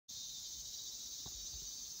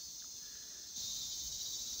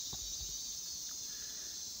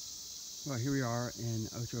Well, here we are in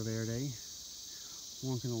Ocho Verde,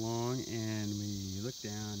 walking along, and we look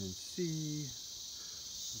down and see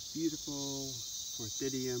a beautiful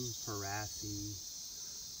Porthidium porrasi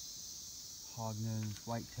hog-nose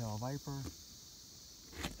white-tailed viper.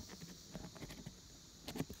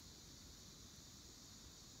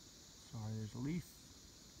 Sorry, there's a leaf.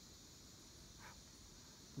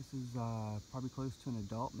 This is probably close to an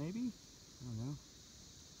adult, maybe? I don't know.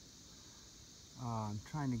 I'm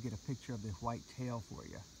trying to get a picture of the white tail for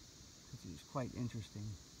you, because it's quite interesting.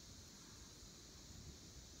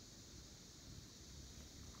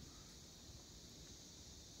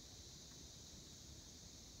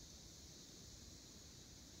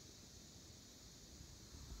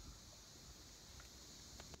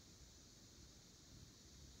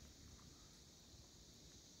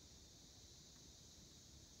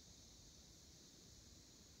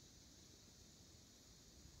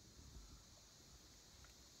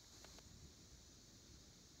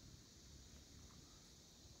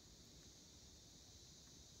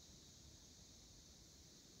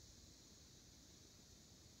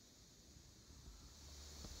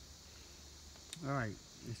 All right,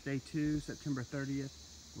 it's day 2, September 30th.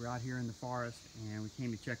 We're out here in the forest and we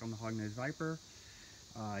came to check on the hog-nosed viper.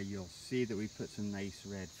 You'll see that we put some nice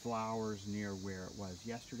red flowers near where it was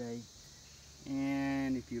yesterday.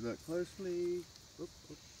 And if you look closely,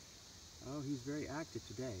 oh, he's very active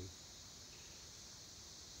today.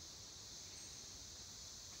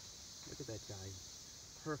 Look at that guy.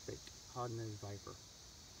 Perfect hog-nosed viper.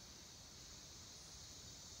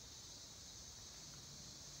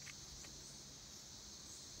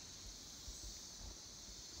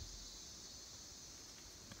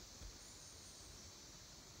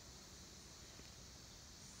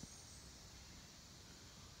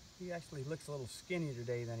 He actually looks a little skinnier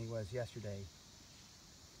today than he was yesterday.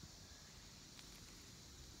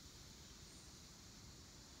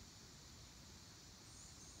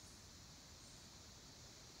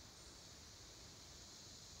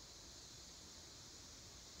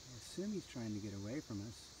 I assume he's trying to get away from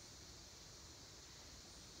us.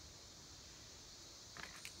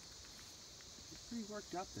 He's pretty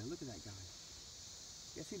worked up though. Look at that guy.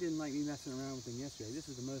 Guess he didn't like me messing around with him yesterday. This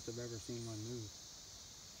is the most I've ever seen one move.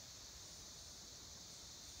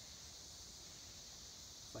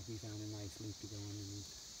 It's like he found a nice leaf to go underneath.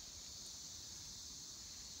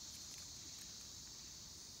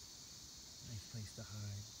 Nice place to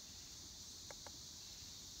hide.